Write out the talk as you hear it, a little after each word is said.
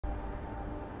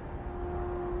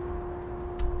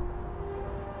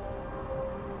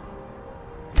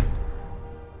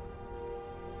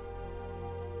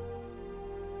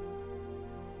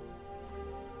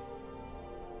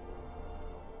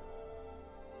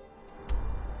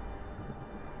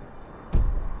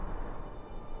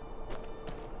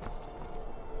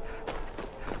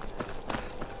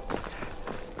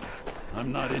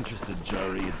I'm not interested,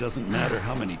 Jari. It doesn't matter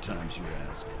how many times you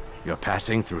ask. You're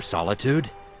passing through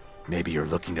Solitude? Maybe you're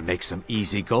looking to make some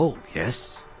easy gold,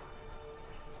 yes?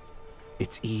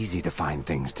 It's easy to find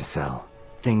things to sell.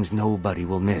 Things nobody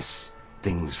will miss.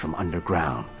 Things from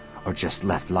underground, or just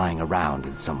left lying around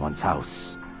in someone's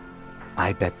house.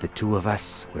 I bet the two of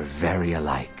us were very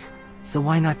alike. So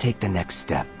why not take the next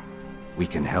step? We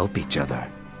can help each other.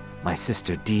 My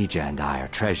sister Dija and I are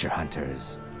treasure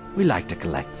hunters. We like to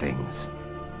collect things.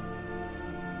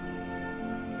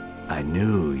 I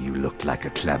knew you looked like a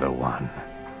clever one.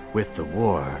 With the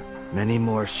war, many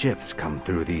more ships come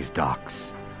through these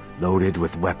docks, loaded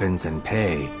with weapons and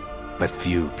pay, but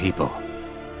few people,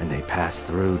 and they pass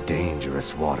through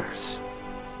dangerous waters.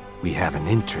 We have an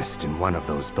interest in one of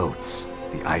those boats,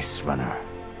 the Icerunner.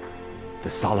 The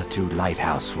Solitude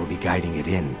Lighthouse will be guiding it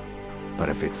in, but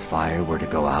if its fire were to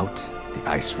go out, the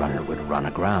Icerunner would run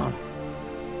aground.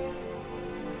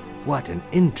 What an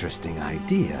interesting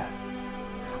idea.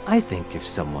 I think if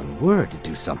someone were to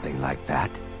do something like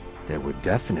that, there would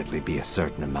definitely be a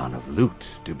certain amount of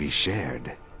loot to be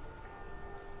shared.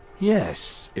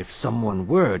 Yes, if someone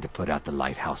were to put out the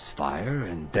lighthouse fire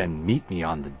and then meet me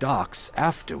on the docks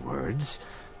afterwards,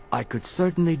 I could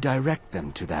certainly direct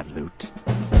them to that loot.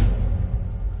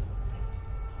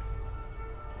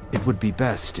 It would be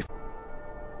best if...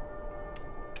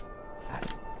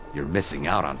 You're missing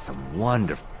out on some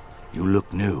wonderful... You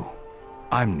look new.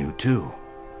 I'm new too.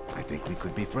 I think we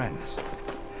could be friends.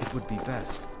 It would be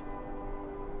best.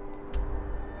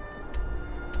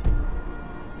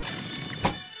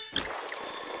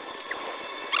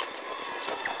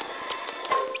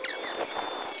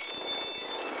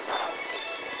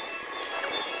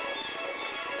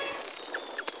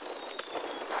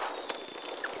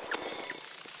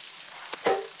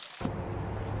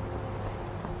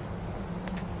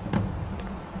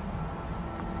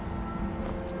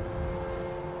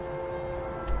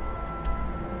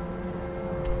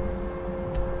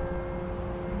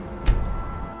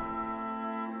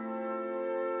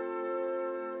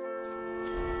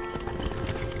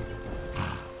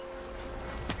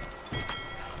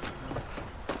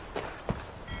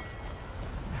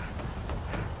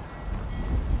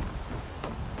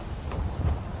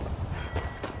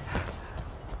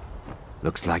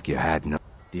 Looks like you had no...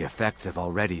 The effects have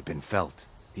already been felt.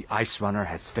 The Icerunner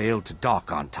has failed to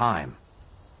dock on time.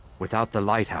 Without the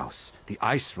lighthouse, the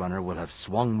Icerunner will have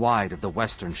swung wide of the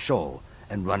western shoal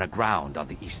and run aground on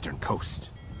the eastern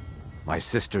coast. My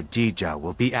sister Dija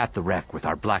will be at the wreck with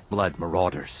our Black Blood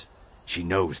marauders. She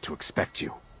knows to expect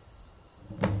you.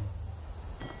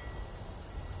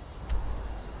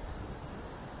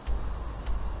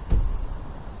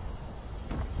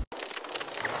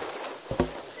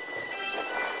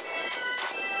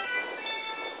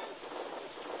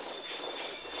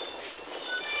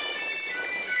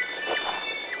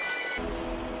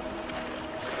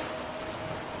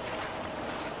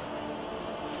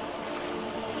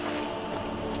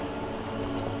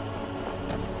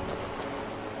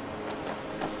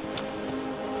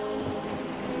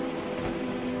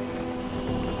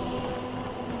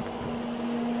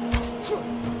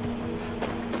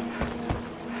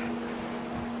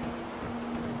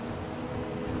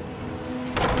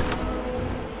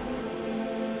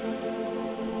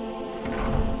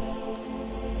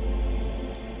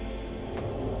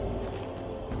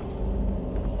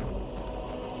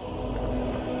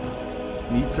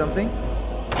 Need something?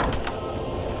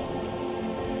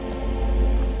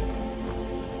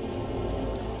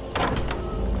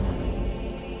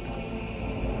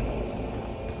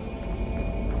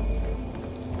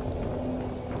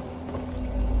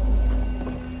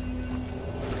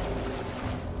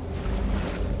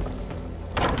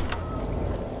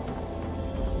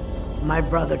 My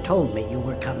brother told me you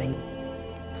were coming.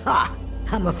 Ha!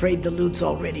 I'm afraid the loot's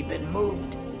already been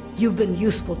moved. You've been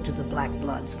useful to the Black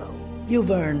Bloods, though.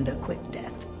 You've earned a quick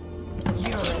death.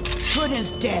 You're as good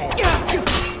as dead.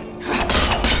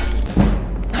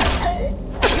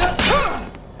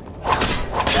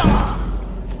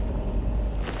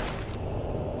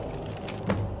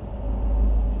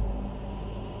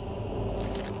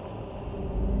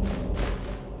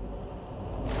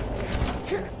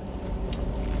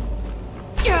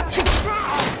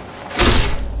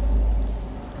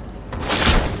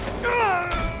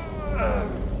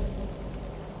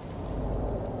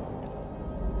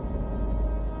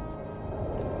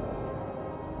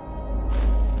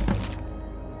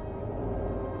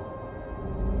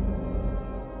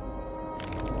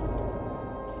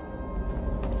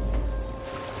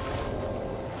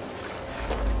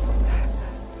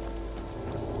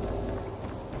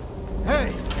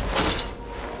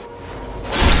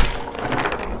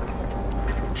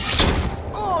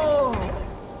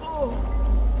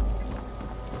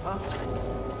 Not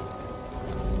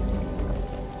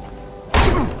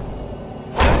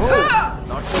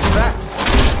so fast.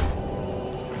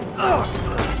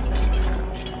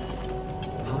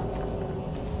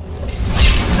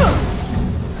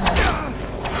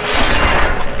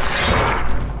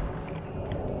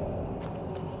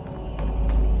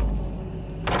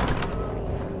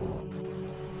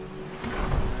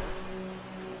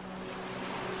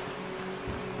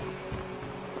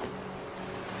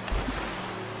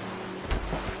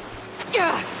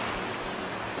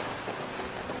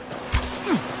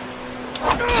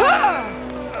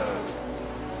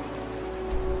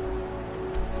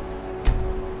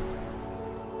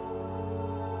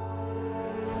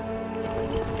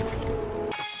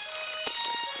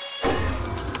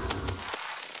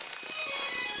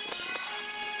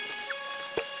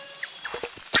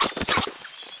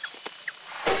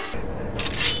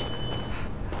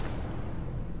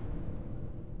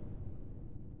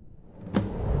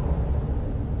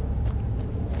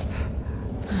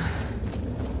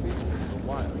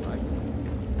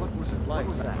 What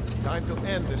was that? Time to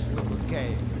end this little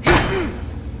game.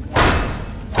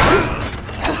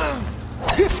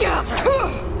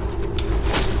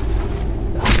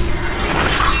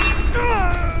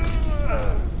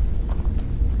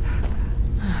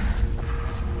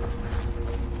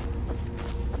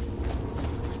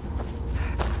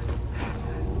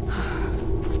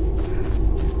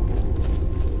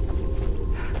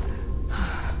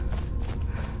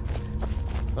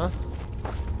 Huh?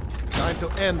 Time to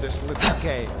end this little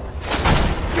game.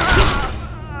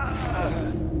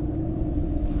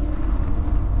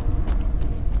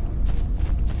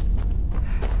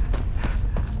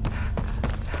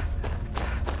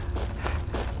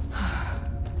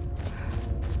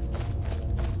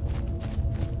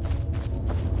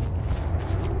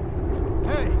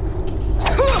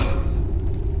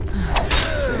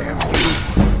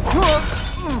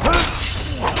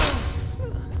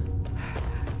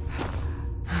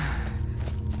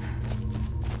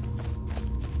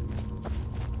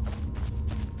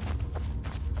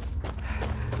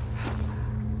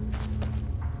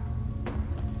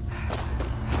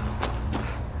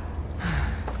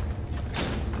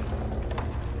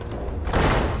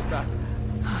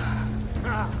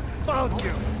 Found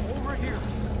you! Over here!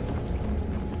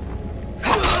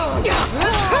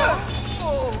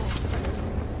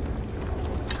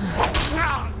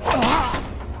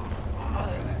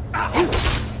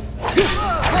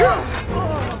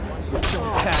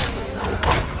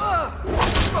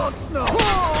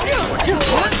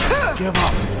 Give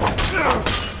up!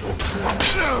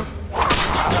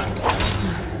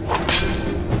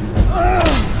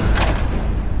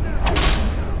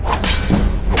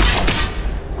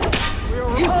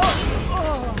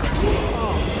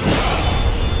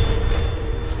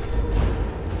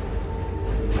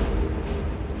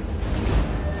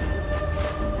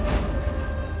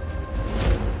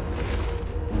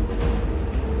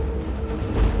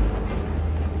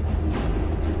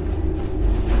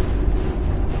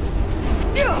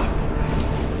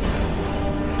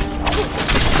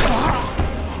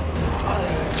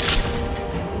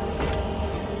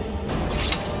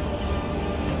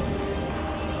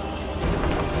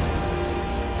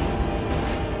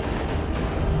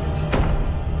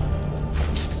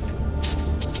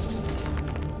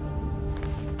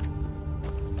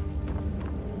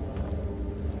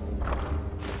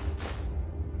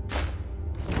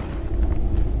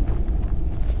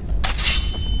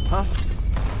 Huh?